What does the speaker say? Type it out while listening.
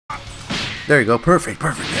There you go. Perfect.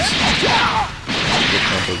 Perfect. Good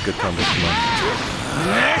combos. Come on.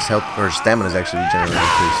 His health or stamina is actually regenerating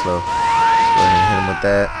pretty slow. Let's go ahead and hit him with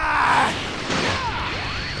that.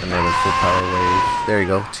 And then a full power wave. There you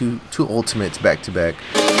go. Two ultimates back to back.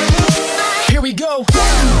 Here we go.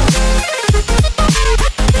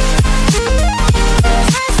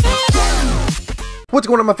 What's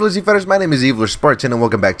going on, my fellow Z-Fighters? My name is Evilerspartan, and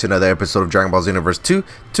welcome back to another episode of Dragon Ball XenoVerse 2.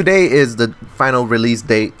 Today is the final release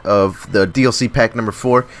date of the DLC pack number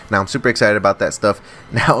 4. Now, I'm super excited about that stuff.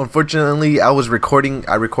 Now, unfortunately, I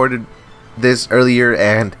recorded this earlier,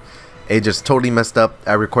 and it just totally messed up.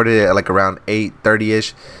 I recorded it at like around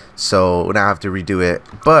 8:30ish, so now I have to redo it.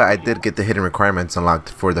 But I did get the hidden requirements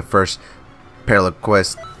unlocked for the first parallel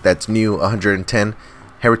quest that's new, 110,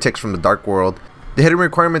 Heretics from the Dark World. The hidden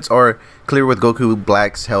requirements are clear with Goku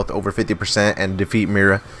Black's health over 50% and defeat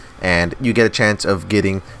Mira, and you get a chance of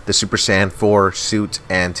getting the Super Saiyan 4 suit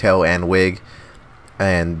and tail and wig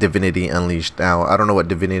and Divinity Unleashed. Now, I don't know what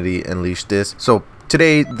Divinity Unleashed is, so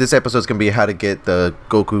today this episode is going to be how to get the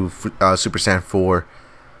Goku Super Saiyan 4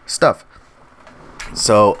 stuff.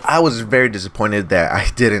 So I was very disappointed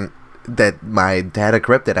that my data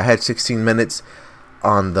corrupted. I had 16 minutes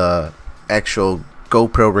on the actual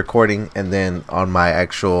GoPro recording, and then on my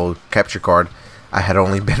actual capture card I had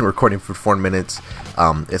only been recording for 4 minutes.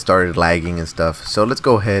 It started lagging and stuff. So let's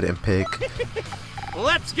go ahead and pick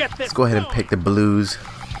let's go ahead and pick the blues,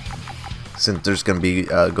 since there's gonna be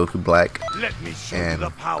Goku Black. Let me show you the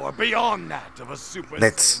power beyond that of a Super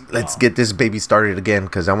let's get this baby started again,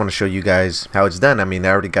 because I want to show you guys how it's done. I mean,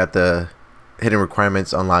 I already got the hidden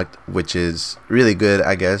requirements unlocked, which is really good,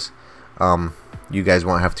 I guess. You guys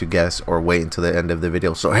won't have to guess or wait until the end of the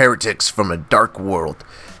video. So, Heretics from a Dark World.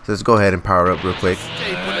 So let's go ahead and power up real quick. Stay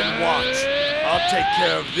put and watch. I'll take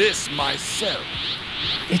care of this myself.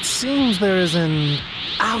 It seems there is an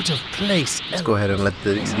out of place. Let's go ahead and let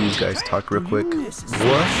these guys talk real quick. Work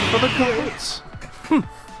for the gods.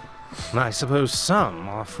 I suppose some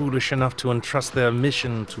are foolish enough to entrust their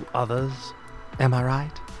mission to others. Am I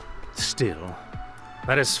right? Still,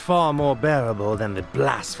 that is far more bearable than the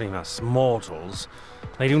blasphemous mortals.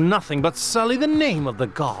 They do nothing but sully the name of the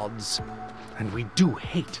gods, and we do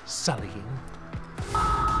hate sullying.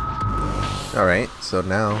 Alright, so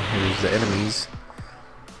now here's the enemies.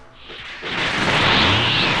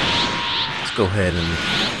 Let's go ahead and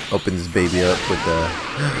open this baby up with the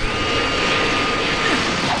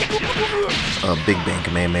Big Bang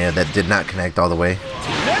Kamehameha that did not connect all the way.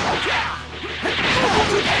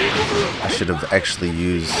 I should have actually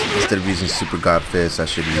used, instead of using Super God Fist, I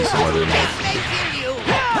should use some other move.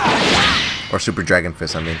 Or Super Dragon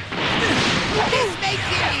Fist, I mean.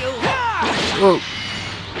 Whoa.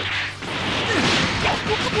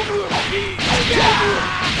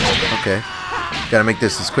 Okay. Gotta make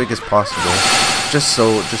this as quick as possible. Just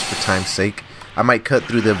for time's sake. I might cut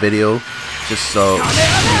through the video just so you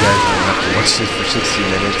guys don't have to watch this for 60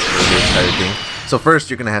 minutes for the entire thing. So first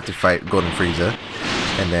you're gonna have to fight Golden Frieza.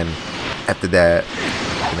 And then after that,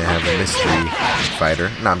 you're gonna have a mystery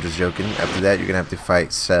fighter. No, I'm just joking. After that, you're gonna have to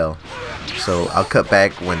fight Cell. So I'll cut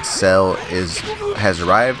back when Cell has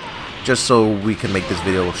arrived, just so we can make this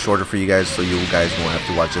video shorter for you guys, so you guys won't have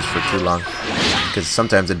to watch this for too long. Because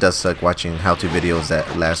sometimes it does suck watching how-to videos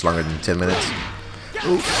that last longer than 10 minutes.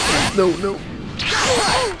 Oh, no.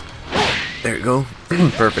 There you go.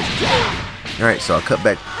 Perfect. Alright, so I'll cut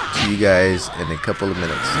back to you guys in a couple of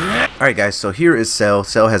minutes. Alright guys, so here is Cell.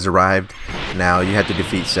 Cell has arrived. Now you have to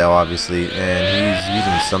defeat Cell, obviously, and he's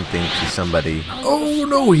using something to somebody. Oh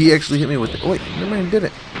no, he actually hit me with it. Oh wait, never mind, did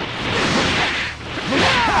it.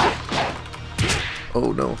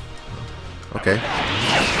 Oh no. Okay.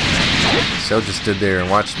 Cell just stood there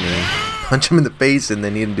and watched me punch him in the face, and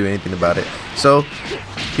then he didn't do anything about it. So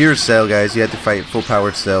here's Cell, guys. You have to fight full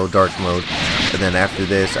powered Cell, dark mode. And then after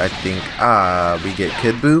this, I think we get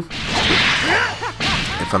Kid Buu,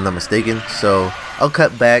 if I'm not mistaken. So I'll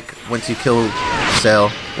cut back once you kill Cell.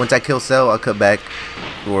 Once I kill Cell, I'll cut back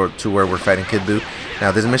to where we're fighting Kid Buu.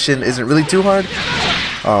 Now this mission isn't really too hard.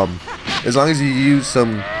 As long as you use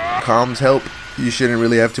some comms help, you shouldn't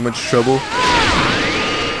really have too much trouble,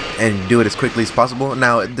 and do it as quickly as possible.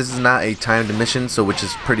 Now this is not a timed mission, so which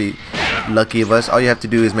is pretty lucky of us. All you have to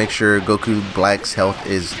do is make sure Goku Black's health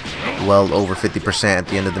is well over 50% at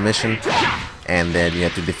the end of the mission, and then you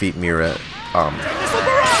have to defeat Mira.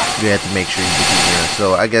 You have to make sure you defeat Mira.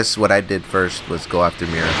 So I guess what I did first was go after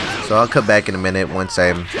Mira. So I'll come back in a minute once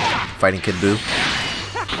I'm fighting Kid Buu.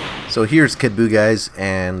 So here's Kid Buu, guys,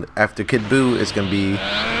 and after Kid Buu is gonna be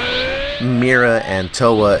Mira and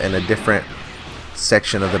Toa in a different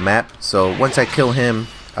section of the map. So once I kill him,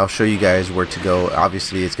 I'll show you guys where to go.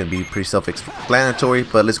 Obviously it's going to be pretty self-explanatory,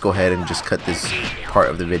 but let's go ahead and just cut this part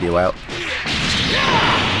of the video out.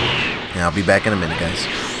 And I'll be back in a minute, guys.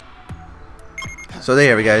 So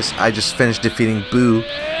there we go, guys. I just finished defeating Boo,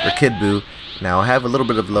 or Kid Boo. Now I have a little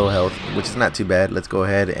bit of low health, which is not too bad. Let's go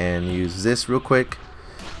ahead and use this real quick.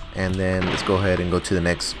 And then let's go ahead and go to the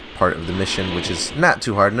next part of the mission, which is not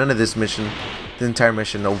too hard. None of this mission, the entire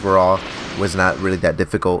mission overall, was not really that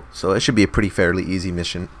difficult. So it should be a pretty fairly easy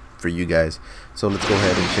mission for you guys. So let's go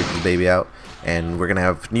ahead and check this baby out. And we're going to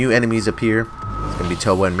have new enemies appear. It's going to be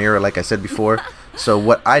Toa and Mira, like I said before. So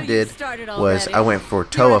what I did was I went for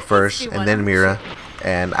Toa first and then Mira.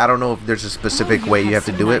 And I don't know if there's a specific way you have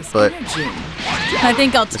to do it, but I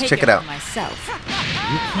think I'll check it out myself.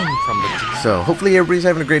 So hopefully everybody's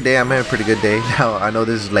having a great day. I'm having a pretty good day. Now I know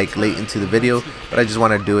this is like late into the video, but I just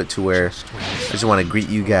want to do it to where I just want to greet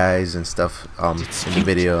you guys and stuff in the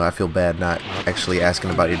video. I feel bad not actually asking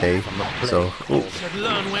about your day. So I'm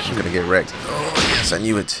gonna get wrecked. Oh yes, I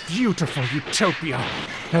knew it. Beautiful utopia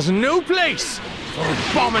has no place for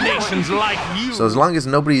abominations like you. So as long as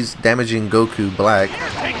nobody's damaging Goku Black,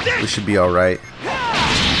 we should be alright.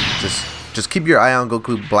 Just keep your eye on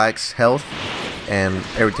Goku Black's health, and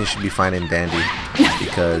everything should be fine and dandy.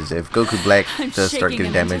 Because if Goku Black does start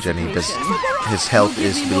getting damaged and his health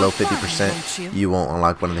is below 50%, you won't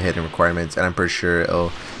unlock one of the hidden requirements, and I'm pretty sure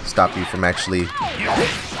it'll stop you from actually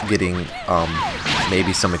getting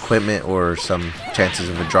maybe some equipment or some chances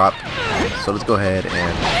of a drop. So let's go ahead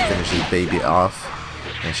and finish this baby off.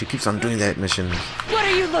 And she keeps on doing that mission. What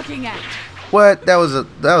are you looking at? What? That was a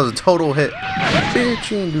total hit.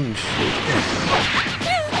 Bitch, you ain't doing shit.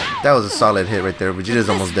 That was a solid hit right there. Vegeta's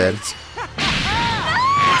almost dead. So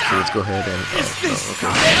let's go ahead and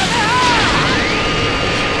okay.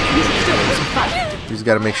 You just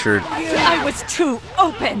gotta make sure. I was too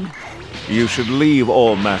open. You should leave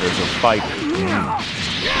all matters of fighting.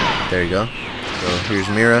 There you go. So here's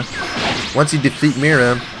Mira. Once you defeat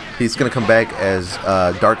Mira, he's gonna come back as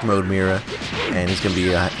dark mode Mira, and he's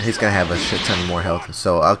gonna have a shit ton more health.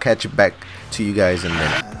 So I'll catch it back to you guys in a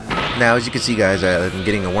minute. Now, as you can see, guys, I'm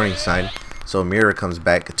getting a warning sign. So Mira comes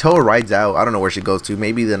back. Toa rides out. I don't know where she goes to.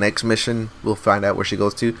 Maybe the next mission we'll find out where she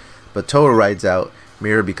goes to. But Toa rides out.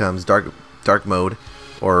 Mira becomes dark mode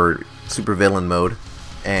or super villain mode,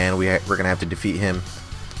 and we're gonna have to defeat him.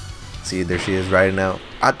 See, there she is riding out.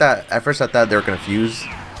 At first I thought they were confused,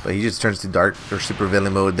 but he just turns to dark or super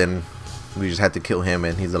villain mode. Then we just have to kill him,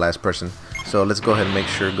 and he's the last person. So let's go ahead and make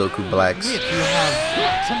sure Goku Black's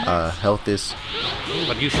health is.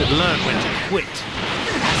 But you should learn when to quit.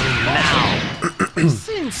 Now,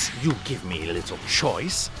 since you give me a little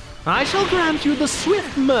choice, I shall grant you the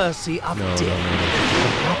swift mercy of death.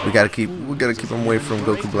 No. We gotta keep him away from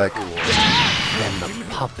Goku Black. Then the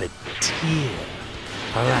puppeteer.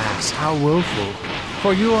 Alas, how woeful!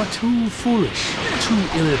 For you are too foolish, too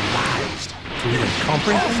ill-advised to even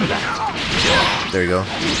comprehend that. There you go.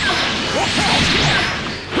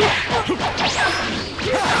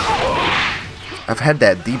 I've had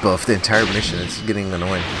that debuff the entire mission. It's getting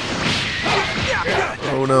annoying.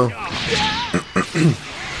 Oh no.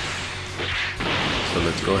 So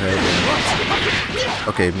let's go ahead and...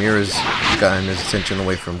 Okay, Mira's gotten his attention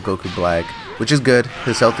away from Goku Black, which is good.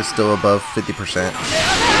 His health is still above 50%.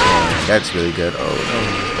 And that's really good. Oh no.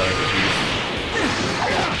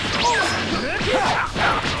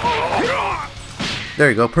 There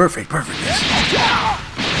you go. Perfect. Yes.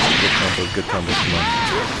 Good combos. Come on.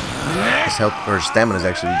 His health or stamina is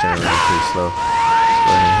actually regenerating pretty slow. Let's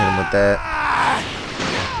go ahead and hit him with that.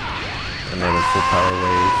 Another full power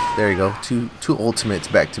wave. There you go. Two ultimates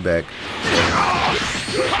back to back.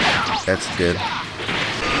 That's good.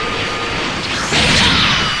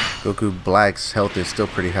 Goku Black's health is still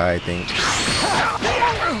pretty high, I think.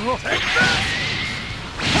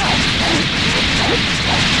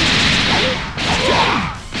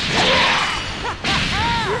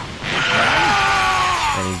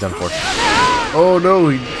 And he's done for. Oh no!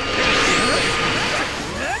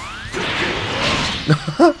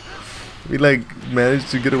 We like managed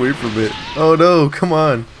to get away from it. Oh no! Come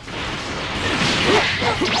on!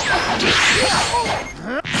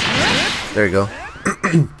 There you go.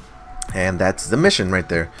 And that's the mission right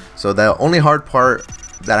there. So the only hard part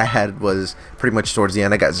that I had was pretty much towards the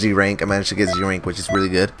end. I got Z rank. I managed to get Z rank, which is really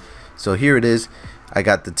good. So here it is. I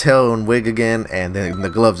got the tail and wig again, and then the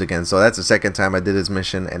gloves again. So that's the second time I did this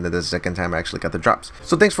mission, and then the second time I actually got the drops.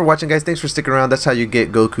 So thanks for watching, guys. Thanks for sticking around. That's how you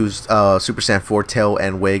get Goku's Super Saiyan 4 tail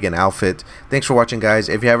and wig and outfit. Thanks for watching, guys.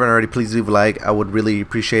 If you haven't already, please leave a like. I would really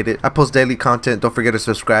appreciate it. I post daily content. Don't forget to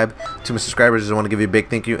subscribe. To my subscribers, I want to give you a big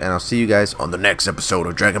thank you, and I'll see you guys on the next episode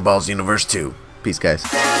of Dragon Ball XenoVerse 2. Peace,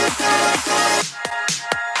 guys.